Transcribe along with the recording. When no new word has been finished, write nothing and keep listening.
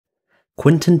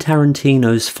Quentin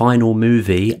Tarantino's final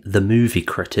movie, The Movie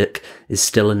Critic, is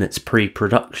still in its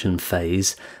pre-production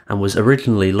phase and was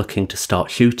originally looking to start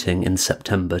shooting in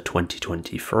September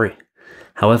 2023.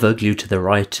 However, due to the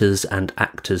writers' and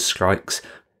actors' strikes,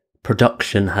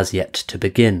 production has yet to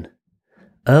begin.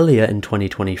 Earlier in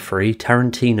 2023,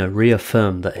 Tarantino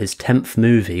reaffirmed that his 10th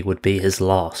movie would be his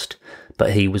last,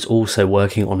 but he was also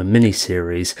working on a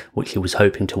miniseries which he was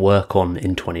hoping to work on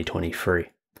in 2023.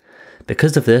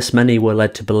 Because of this, many were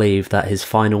led to believe that his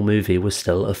final movie was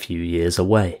still a few years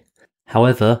away.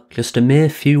 However, just a mere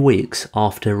few weeks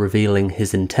after revealing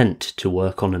his intent to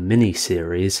work on a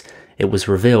mini-series, it was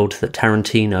revealed that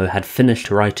Tarantino had finished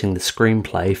writing the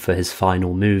screenplay for his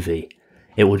final movie.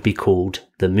 It would be called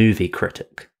The Movie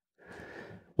Critic.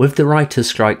 With the writer's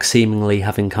strike seemingly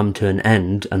having come to an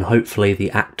end, and hopefully the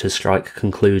actor's strike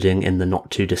concluding in the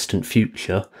not-too-distant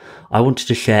future, I wanted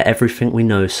to share everything we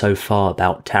know so far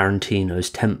about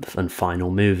Tarantino's 10th and final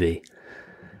movie.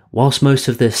 Whilst most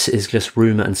of this is just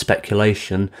rumour and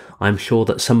speculation, I am sure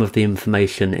that some of the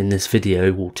information in this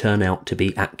video will turn out to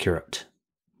be accurate.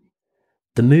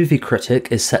 The Movie Critic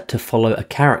is set to follow a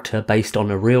character based on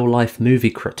a real-life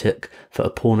movie critic for a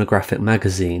pornographic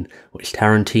magazine, which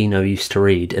Tarantino used to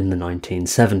read in the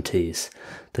 1970s.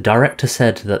 The director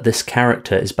said that this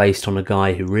character is based on a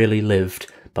guy who really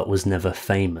lived but was never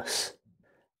famous.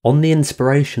 On the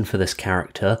inspiration for this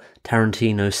character,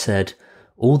 Tarantino said,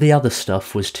 "All the other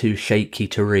stuff was too shaky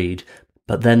to read,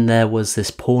 but then there was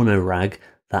this porno rag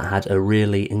that had a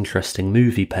really interesting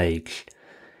movie page."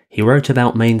 He wrote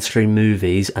about mainstream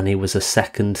movies and he was a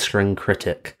second-string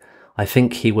critic. I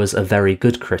think he was a very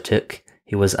good critic.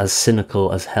 He was as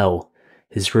cynical as hell.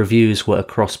 His reviews were a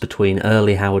cross between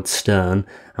early Howard Stern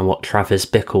and what Travis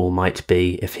Bickle might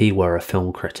be if he were a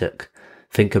film critic.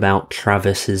 Think about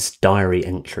Travis's diary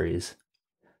entries.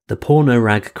 The porno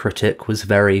rag critic was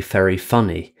very, very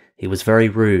funny. He was very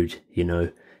rude, you know.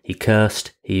 He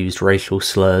cursed, he used racial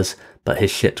slurs, but his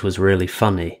shit was really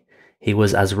funny. He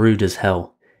was as rude as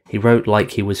hell. He wrote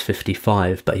like he was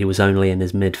 55, but he was only in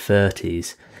his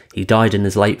mid-30s. He died in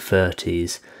his late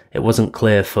 30s. It wasn't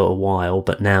clear for a while,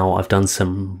 but now I've done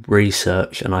some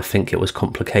research and I think it was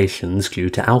complications due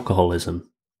to alcoholism.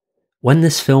 When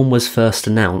this film was first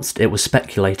announced, it was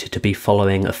speculated to be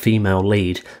following a female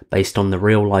lead based on the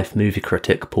real-life movie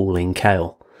critic Pauline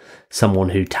Kael, someone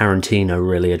who Tarantino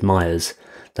really admires,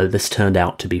 though this turned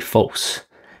out to be false.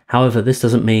 However, this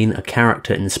doesn't mean a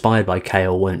character inspired by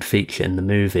Kael won't feature in the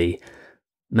movie.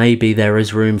 Maybe there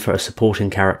is room for a supporting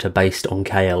character based on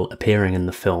Kael appearing in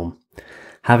the film.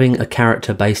 Having a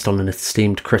character based on an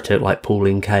esteemed critic like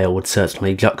Pauline Kael would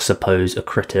certainly juxtapose a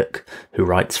critic who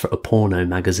writes for a porno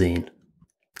magazine.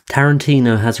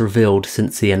 Tarantino has revealed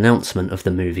since the announcement of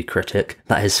The Movie Critic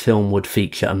that his film would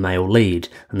feature a male lead,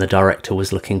 and the director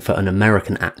was looking for an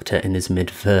American actor in his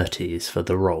mid-30s for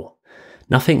the role.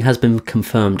 Nothing has been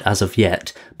confirmed as of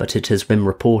yet, but it has been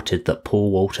reported that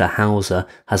Paul Walter Hauser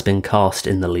has been cast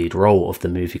in the lead role of The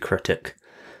Movie Critic.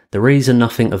 The reason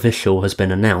nothing official has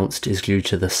been announced is due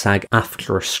to the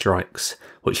SAG-AFTRA strikes,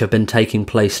 which have been taking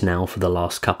place now for the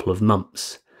last couple of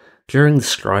months. During the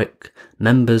strike,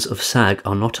 members of SAG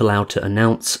are not allowed to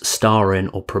announce, star in,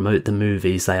 or promote the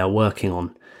movies they are working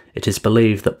on. It is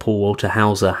believed that Paul Walter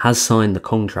Hauser has signed the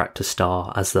contract to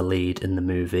star as the lead in the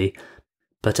movie,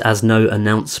 but as no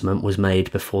announcement was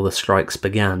made before the strikes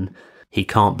began, he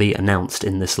can't be announced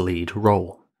in this lead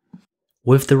role.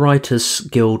 With the Writers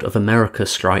Guild of America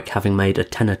strike having made a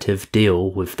tentative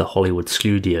deal with the Hollywood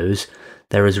studios,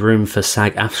 there is room for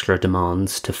SAG-AFTRA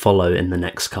demands to follow in the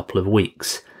next couple of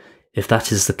weeks. If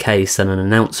that is the case, then an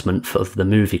announcement for The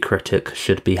Movie Critic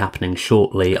should be happening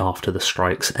shortly after the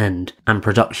strikes end, and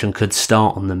production could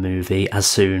start on the movie as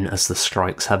soon as the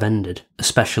strikes have ended,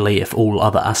 especially if all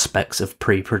other aspects of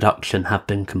pre-production have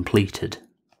been completed.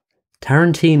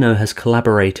 Tarantino has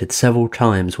collaborated several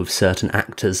times with certain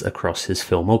actors across his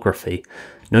filmography,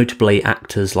 notably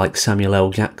actors like Samuel L.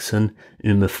 Jackson,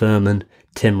 Uma Thurman,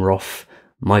 Tim Roth,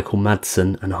 Michael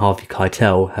Madsen and Harvey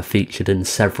Keitel have featured in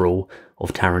several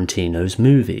of Tarantino's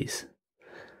movies.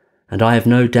 And I have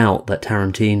no doubt that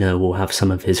Tarantino will have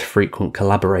some of his frequent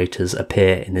collaborators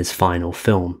appear in his final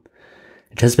film.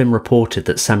 It has been reported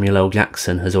that Samuel L.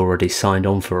 Jackson has already signed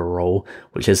on for a role,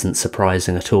 which isn't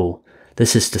surprising at all.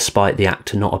 This is despite the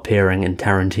actor not appearing in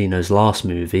Tarantino's last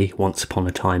movie, Once Upon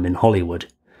a Time in Hollywood.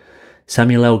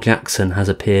 Samuel L. Jackson has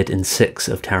appeared in 6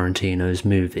 of Tarantino's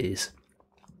movies.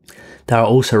 There are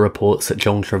also reports that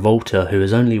John Travolta, who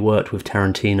has only worked with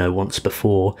Tarantino once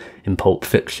before in Pulp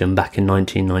Fiction back in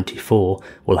 1994,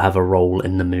 will have a role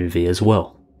in the movie as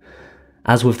well.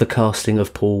 As with the casting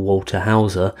of Paul Walter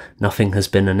Hauser, nothing has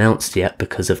been announced yet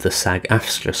because of the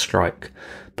SAG-AFTRA strike,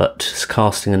 but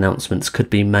casting announcements could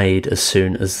be made as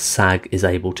soon as SAG is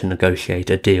able to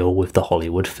negotiate a deal with the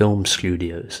Hollywood film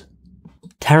studios.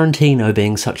 Tarantino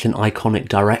being such an iconic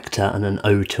director and an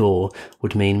auteur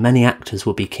would mean many actors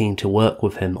would be keen to work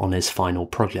with him on his final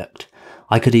project.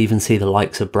 I could even see the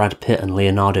likes of Brad Pitt and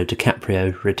Leonardo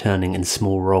DiCaprio returning in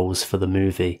small roles for the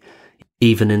movie,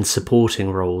 even in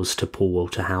supporting roles to Paul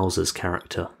Walter Hauser's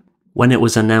character. When it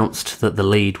was announced that the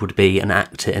lead would be an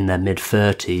actor in their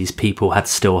mid-30s, people had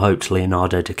still hoped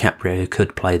Leonardo DiCaprio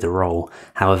could play the role.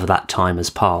 However, that time has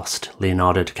passed.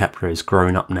 Leonardo DiCaprio's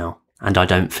grown up now, and I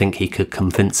don't think he could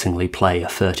convincingly play a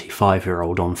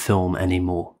 35-year-old on film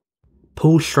anymore.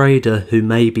 Paul Schrader, who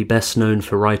may be best known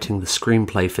for writing the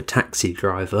screenplay for Taxi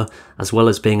Driver, as well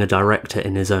as being a director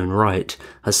in his own right,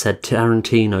 has said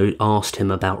Tarantino asked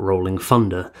him about Rolling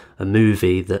Thunder, a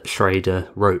movie that Schrader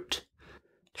wrote.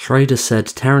 Schrader said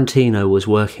Tarantino was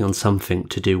working on something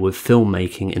to do with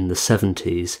filmmaking in the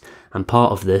 70s, and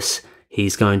part of this,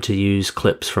 he's going to use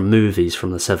clips from movies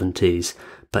from the 70s,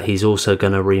 but he's also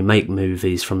going to remake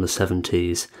movies from the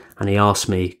 70s, and he asked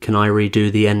me, can I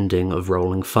redo the ending of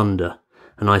Rolling Thunder?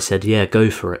 And I said, yeah, go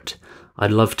for it.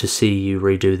 I'd love to see you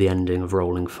redo the ending of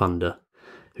Rolling Thunder.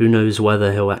 Who knows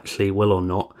whether he'll actually will or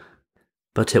not,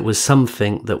 but it was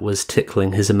something that was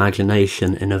tickling his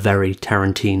imagination in a very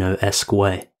Tarantino-esque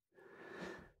way.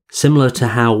 Similar to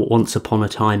how Once Upon a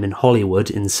Time in Hollywood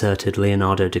inserted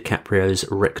Leonardo DiCaprio's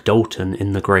Rick Dalton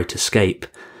in The Great Escape,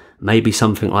 maybe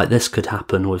something like this could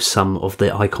happen with some of the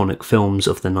iconic films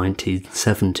of the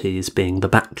 1970s being the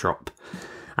backdrop.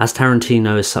 As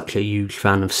Tarantino is such a huge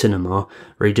fan of cinema,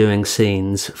 redoing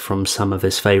scenes from some of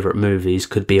his favourite movies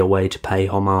could be a way to pay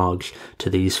homage to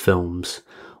these films.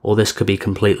 Or this could be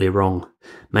completely wrong.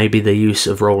 Maybe the use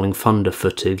of Rolling Thunder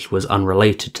footage was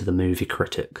unrelated to the Movie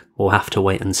Critic. We'll have to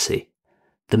wait and see.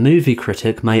 The Movie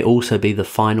Critic may also be the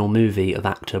final movie of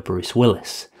actor Bruce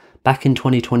Willis. Back in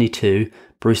 2022,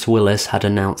 Bruce Willis had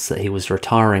announced that he was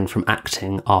retiring from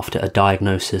acting after a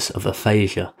diagnosis of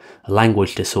aphasia, a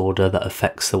language disorder that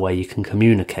affects the way you can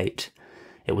communicate.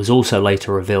 It was also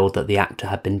later revealed that the actor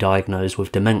had been diagnosed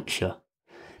with dementia.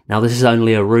 Now this is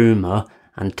only a rumour,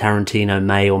 and Tarantino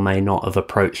may or may not have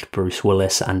approached Bruce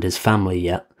Willis and his family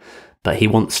yet, but he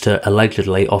wants to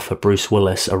allegedly offer Bruce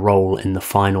Willis a role in the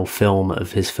final film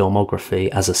of his filmography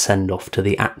as a send-off to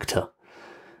the actor.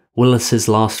 Willis's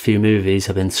last few movies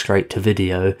have been straight to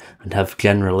video and have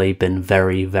generally been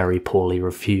very, very poorly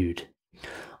reviewed.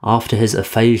 After his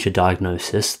aphasia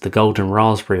diagnosis, the Golden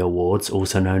Raspberry Awards,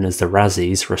 also known as the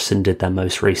Razzies, rescinded their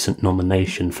most recent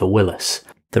nomination for Willis.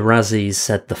 The Razzies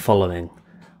said the following: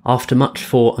 after much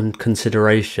thought and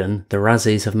consideration, the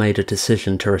Razzies have made a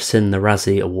decision to rescind the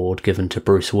Razzie Award given to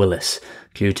Bruce Willis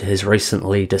due to his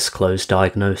recently disclosed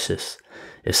diagnosis.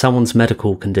 If someone's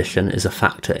medical condition is a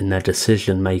factor in their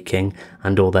decision-making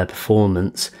and or their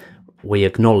performance, we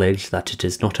acknowledge that it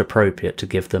is not appropriate to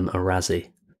give them a Razzie.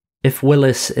 If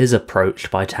Willis is approached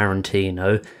by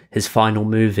Tarantino, his final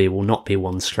movie will not be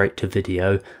one straight to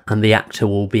video, and the actor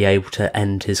will be able to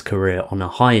end his career on a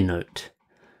high note.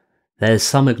 There's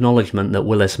some acknowledgement that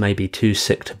Willis may be too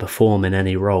sick to perform in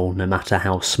any role, no matter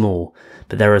how small,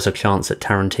 but there is a chance that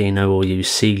Tarantino will use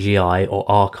CGI or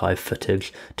archive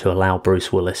footage to allow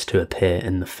Bruce Willis to appear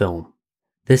in the film.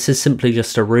 This is simply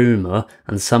just a rumour,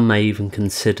 and some may even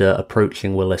consider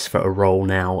approaching Willis for a role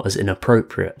now as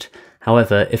inappropriate.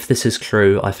 However, if this is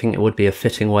true, I think it would be a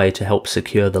fitting way to help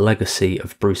secure the legacy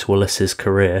of Bruce Willis's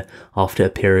career after a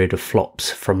period of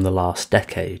flops from the last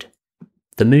decade.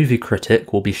 The Movie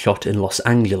Critic will be shot in Los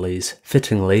Angeles.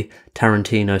 Fittingly,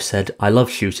 Tarantino said, "I love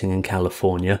shooting in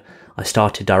California. I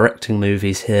started directing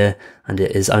movies here, and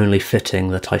it is only fitting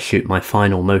that I shoot my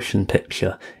final motion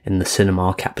picture in the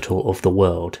cinema capital of the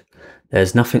world.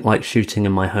 There's nothing like shooting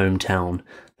in my hometown.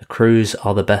 The crews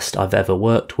are the best I've ever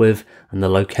worked with, and the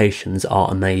locations are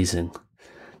amazing."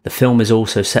 The film is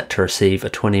also set to receive a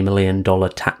 $20 million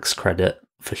tax credit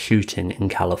for shooting in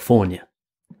California.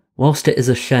 Whilst it is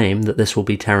a shame that this will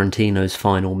be Tarantino's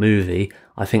final movie,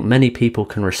 I think many people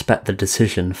can respect the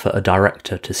decision for a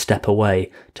director to step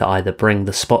away to either bring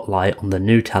the spotlight on the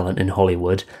new talent in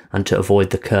Hollywood and to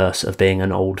avoid the curse of being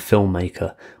an old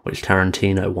filmmaker, which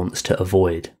Tarantino wants to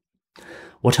avoid.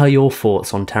 What are your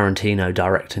thoughts on Tarantino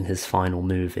directing his final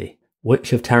movie?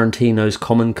 Which of Tarantino's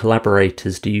common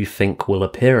collaborators do you think will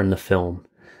appear in the film?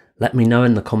 Let me know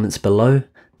in the comments below.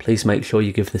 Please make sure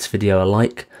you give this video a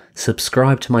like,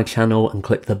 subscribe to my channel and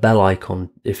click the bell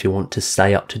icon if you want to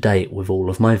stay up to date with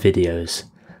all of my videos.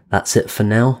 That's it for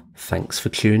now, thanks for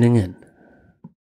tuning in.